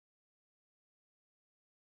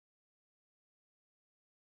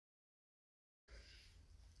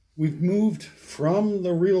We've moved from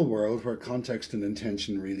the real world, where context and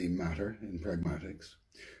intention really matter in pragmatics,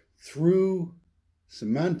 through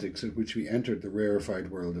semantics, at which we entered the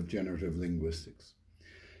rarefied world of generative linguistics,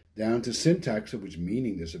 down to syntax, at which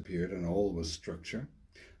meaning disappeared and all was structure,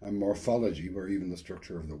 and morphology, where even the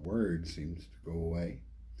structure of the word seems to go away.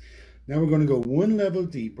 Now we're going to go one level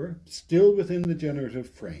deeper, still within the generative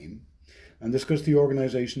frame, and discuss the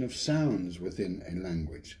organization of sounds within a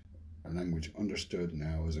language understood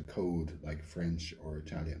now as a code like French or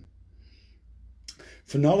Italian.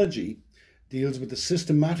 Phonology deals with the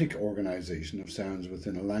systematic organization of sounds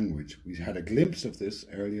within a language. We had a glimpse of this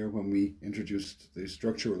earlier when we introduced the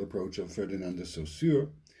structural approach of Ferdinand de Saussure,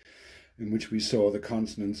 in which we saw the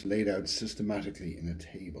consonants laid out systematically in a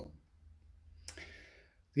table.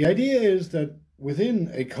 The idea is that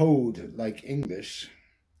within a code like English,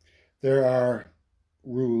 there are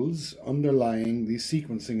rules underlying the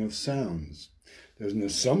sequencing of sounds. There's an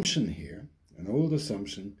assumption here, an old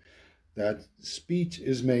assumption, that speech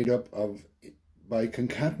is made up of by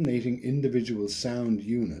concatenating individual sound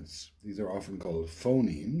units. These are often called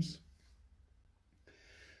phonemes,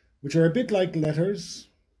 which are a bit like letters,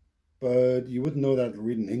 but you wouldn't know that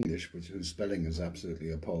reading English, whose spelling is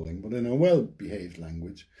absolutely appalling. But in a well-behaved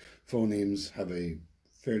language, phonemes have a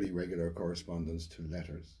fairly regular correspondence to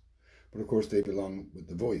letters. But of course, they belong with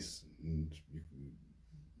the voice, and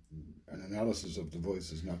an analysis of the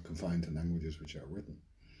voice is not confined to languages which are written.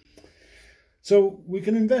 So we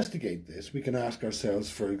can investigate this. We can ask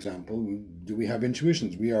ourselves, for example, do we have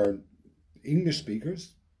intuitions? We are English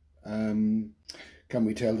speakers. Can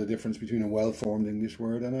we tell the difference between a well-formed English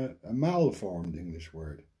word and a malformed English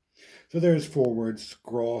word? So there's 4 words: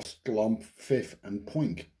 scraw, stlump, fiff, and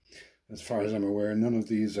poink. As far as I'm aware, none of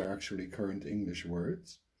these are actually current English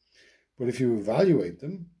words. But if you evaluate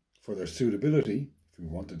them for their suitability, if we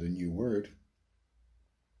wanted a new word,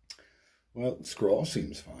 well, scraw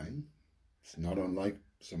seems fine. It's not unlike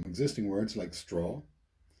some existing words like straw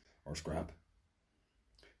or scrap.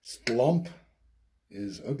 Stlump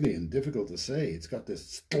is ugly and difficult to say. It's got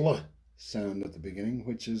this stl sound at the beginning,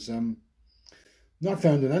 which is not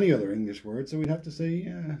found in any other English word. So we'd have to say,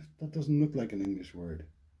 yeah, that doesn't look like an English word.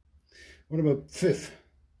 What about fiff?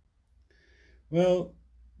 Well,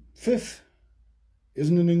 fiff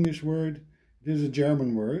isn't an English word. It is a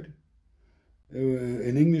German word.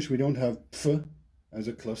 In English, we don't have pf as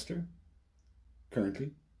a cluster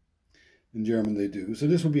currently. In German, they do. So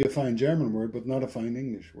this would be a fine German word, but not a fine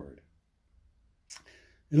English word.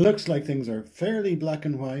 It looks like things are fairly black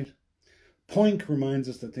and white. Poink reminds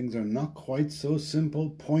us that things are not quite so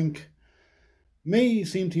simple. Poink may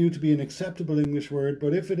seem to you to be an acceptable English word,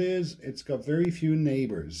 but if it is, it's got very few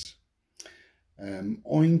neighbors.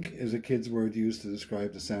 Oink is a kid's word used to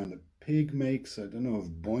describe the sound a pig makes. I don't know if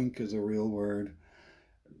boink is a real word.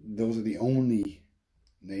 Those are the only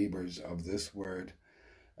neighbors of this word.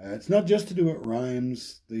 It's not just to do with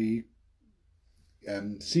rhymes. The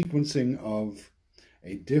sequencing of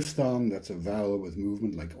a diphthong, that's a vowel with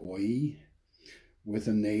movement like oi, with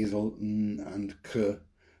a nasal n and k,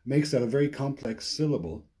 makes that a very complex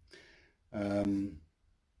syllable. And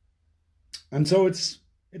so it's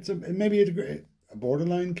maybe a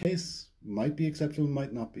borderline case, might be acceptable,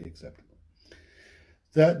 might not be acceptable.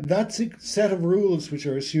 That's a set of rules which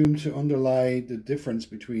are assumed to underlie the difference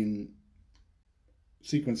between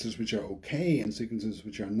sequences which are okay and sequences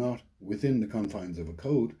which are not within the confines of a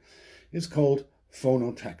code is called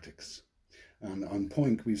phonotactics. And on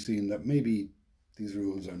Poink, we've seen that maybe these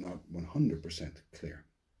rules are not 100% clear.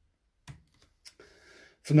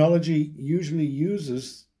 Phonology usually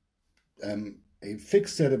uses a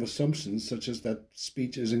fixed set of assumptions, such as that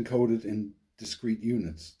speech is encoded in discrete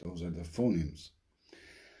units. Those are the phonemes.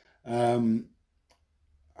 And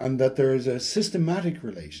that there is a systematic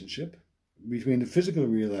relationship between the physical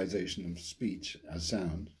realization of speech as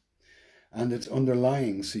sound and its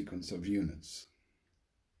underlying sequence of units.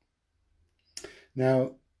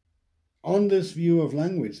 Now, on this view of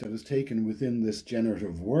language that is taken within this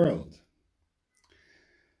generative world,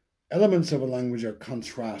 elements of a language are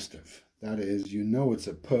contrastive. That is, you know it's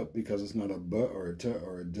a p because it's not a b or a t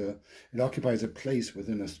or a d. It occupies a place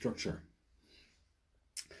within a structure.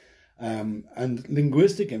 And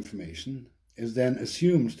linguistic information is then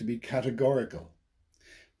assumed to be categorical.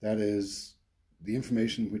 That is, the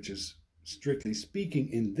information which is, strictly speaking,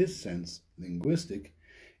 in this sense, linguistic,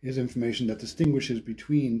 is information that distinguishes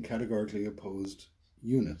between categorically opposed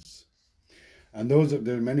units. And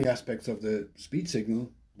there are many aspects of the speech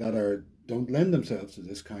signal that don't lend themselves to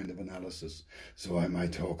this kind of analysis. So I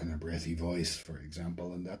might talk in a breathy voice, for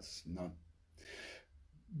example, and that's not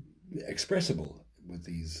expressible with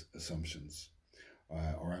these assumptions.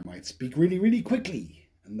 or I might speak really, really quickly,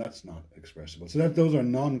 and that's not expressible. So those are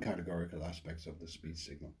non-categorical aspects of the speech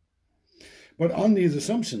signal. But on these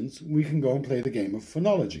assumptions, we can go and play the game of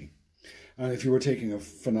phonology. And if you were taking a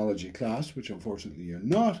phonology class, which unfortunately you're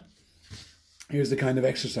not, here's the kind of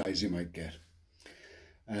exercise you might get.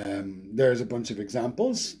 There's a bunch of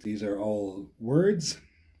examples. These are all words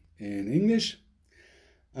in English,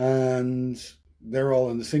 and they're all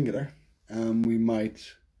in the singular. We might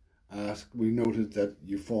ask, we noted that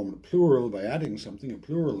you form a plural by adding something, a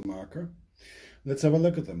plural marker. Let's have a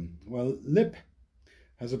look at them. Well, lip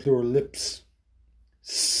has a plural lips.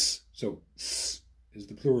 S, so s is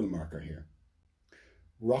the plural marker here.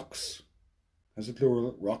 Rocks has a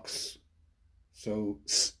plural rocks. So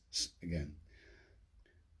s again.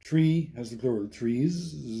 Tree has the plural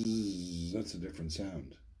trees. That's a different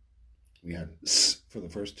sound. We had s for the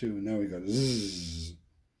first two, and now we got z.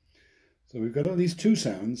 So we've got at least two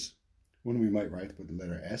sounds. One we might write with the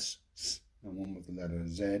letter S, and one with the letter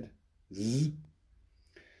Z, z.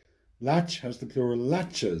 Latch has the plural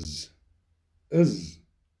latches. Uz.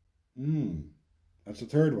 That's the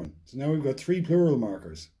third one. So now we've got three plural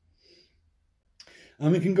markers.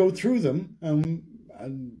 And we can go through them, and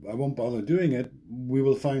I won't bother doing it. We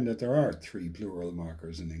will find that there are three plural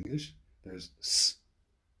markers in English. There's s,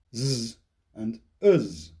 z, and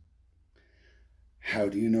uz. How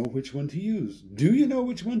do you know which one to use? Do you know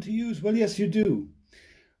which one to use? Well, yes, you do.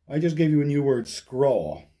 I just gave you a new word,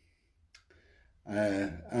 scraw,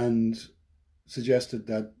 and suggested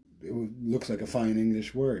that it looks like a fine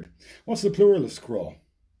English word. What's the plural of scraw?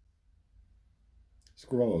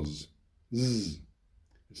 Scraws. Z.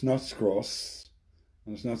 It's not scross,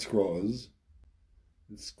 and it's not scraws.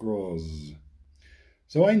 It's scraws.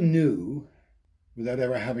 So I knew, without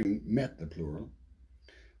ever having met the plural,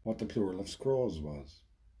 what the plural of scraws was.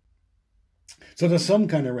 So there's some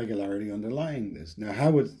kind of regularity underlying this. Now,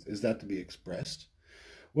 how is that to be expressed?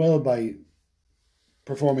 Well, by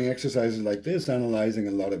performing exercises like this, analyzing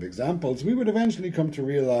a lot of examples, we would eventually come to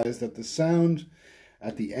realize that the sound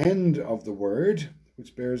at the end of the word,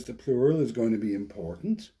 which bears the plural, is going to be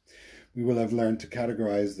important. We will have learned to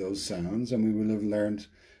categorize those sounds, and we will have learned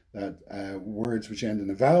that words which end in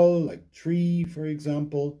a vowel, like tree, for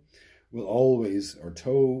example, will always, or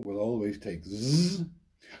toe, will always take z.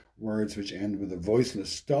 Words which end with a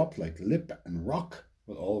voiceless stop, like lip and rock,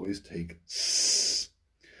 will always take s.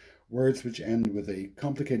 Words which end with a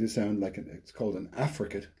complicated sound, like it's called an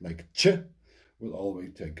affricate, like ch, will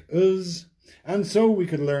always take uz. And so we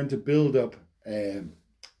could learn to build up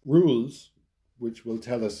rules which will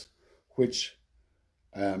tell us which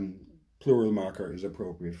plural marker is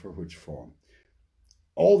appropriate for which form.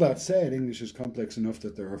 All that said, English is complex enough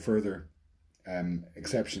that there are further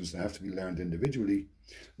exceptions that have to be learned individually,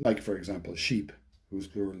 like, for example, sheep, whose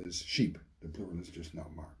plural is sheep. The plural is just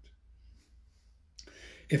not marked.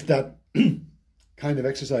 If that kind of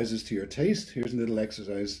exercise is to your taste, here's a little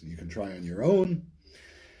exercise you can try on your own.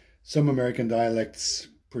 Some American dialects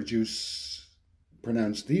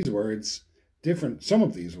pronounce these words some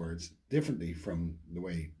of these words differently from the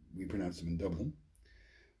way we pronounce them in Dublin.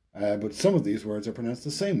 But some of these words are pronounced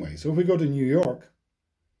the same way. So if we go to New York,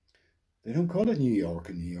 they don't call it New York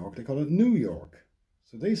in New York, they call it New York.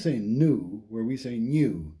 So they say new, where we say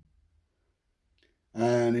new.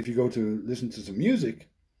 And if you go to listen to some music,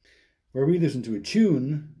 where we listen to a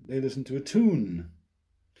tune, they listen to a tune.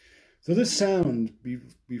 So this sound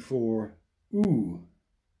before oo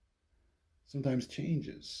sometimes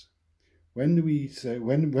changes. When do we say,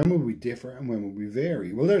 when will we differ and when will we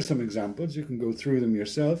vary? Well, there's some examples. You can go through them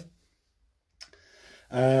yourself.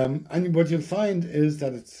 And what you'll find is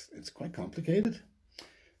that it's quite complicated.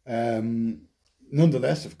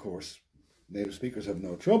 Nonetheless, of course, native speakers have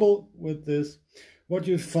no trouble with this. What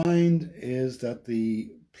you find is that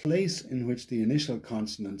the place in which the initial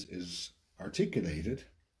consonant is articulated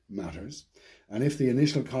matters. And if the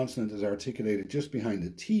initial consonant is articulated just behind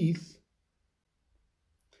the teeth,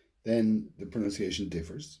 then the pronunciation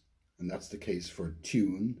differs. And that's the case for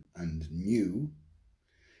tune and new.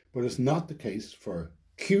 But it's not the case for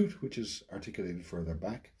cute, which is articulated further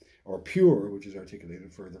back, or pure, which is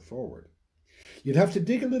articulated further forward. You'd have to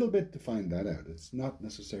dig a little bit to find that out. It's not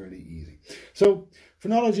necessarily easy. So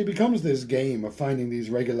phonology becomes this game of finding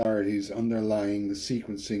these regularities underlying the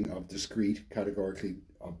sequencing of discrete, categorically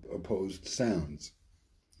opposed sounds.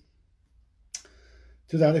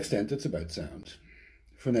 To that extent, it's about sound.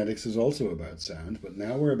 Phonetics is also about sound, but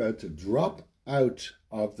now we're about to drop out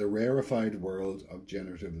of the rarefied world of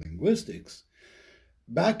generative linguistics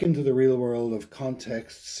back into the real world of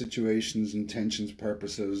context, situations, intentions,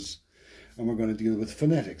 purposes, and we're going to deal with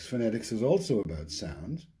phonetics. Phonetics is also about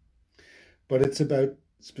sound, but it's about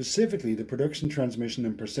specifically the production, transmission,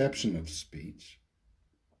 and perception of speech.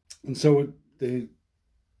 And so the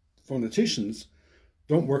phoneticians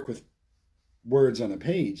don't work with words on a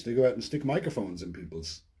page. They go out and stick microphones in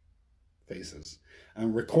people's faces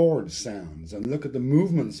and record sounds and look at the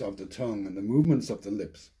movements of the tongue and the movements of the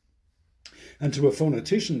lips. And to a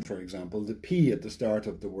phonetician, for example, the P at the start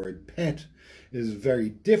of the word pet is very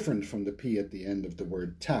different from the P at the end of the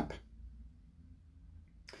word tap.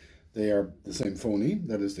 They are the same phony,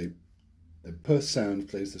 that is, the P sound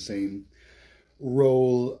plays the same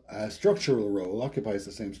role, structural role, occupies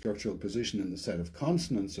the same structural position in the set of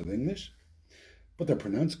consonants of English, but they're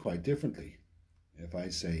pronounced quite differently. If I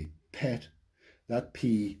say pet, that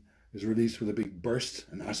P is released with a big burst,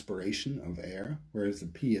 an aspiration of air, whereas the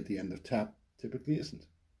P at the end of tap typically isn't.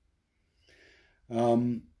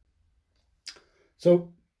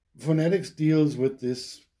 So phonetics deals with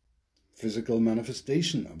this physical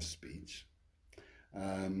manifestation of speech.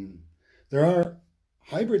 There are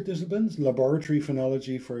hybrid disciplines. Laboratory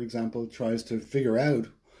phonology, for example, tries to figure out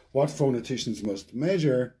what phoneticians must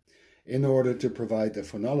measure in order to provide the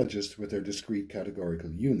phonologist with their discrete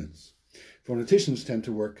categorical units. Phoneticians tend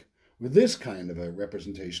to work with this kind of a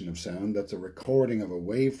representation of sound. That's a recording of a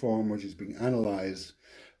waveform which is being analyzed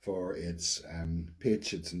for its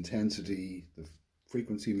pitch, its intensity, the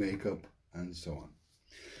frequency makeup, and so on.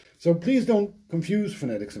 So please don't confuse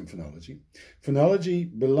phonetics and phonology. Phonology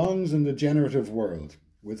belongs in the generative world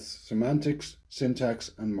with semantics,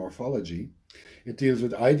 syntax, and morphology. It deals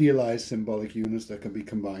with idealized symbolic units that can be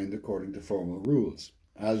combined according to formal rules,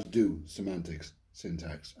 as do semantics,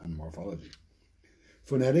 syntax, and morphology.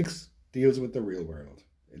 Phonetics deals with the real world.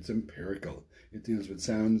 It's empirical. It deals with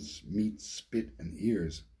sounds, meat, spit, and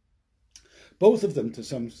ears. Both of them, to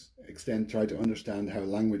some extent, try to understand how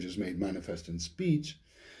language is made manifest in speech,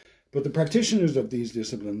 but the practitioners of these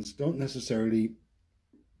disciplines don't necessarily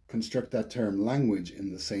construct that term language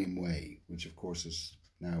in the same way, which of course is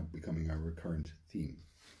now becoming our recurrent theme.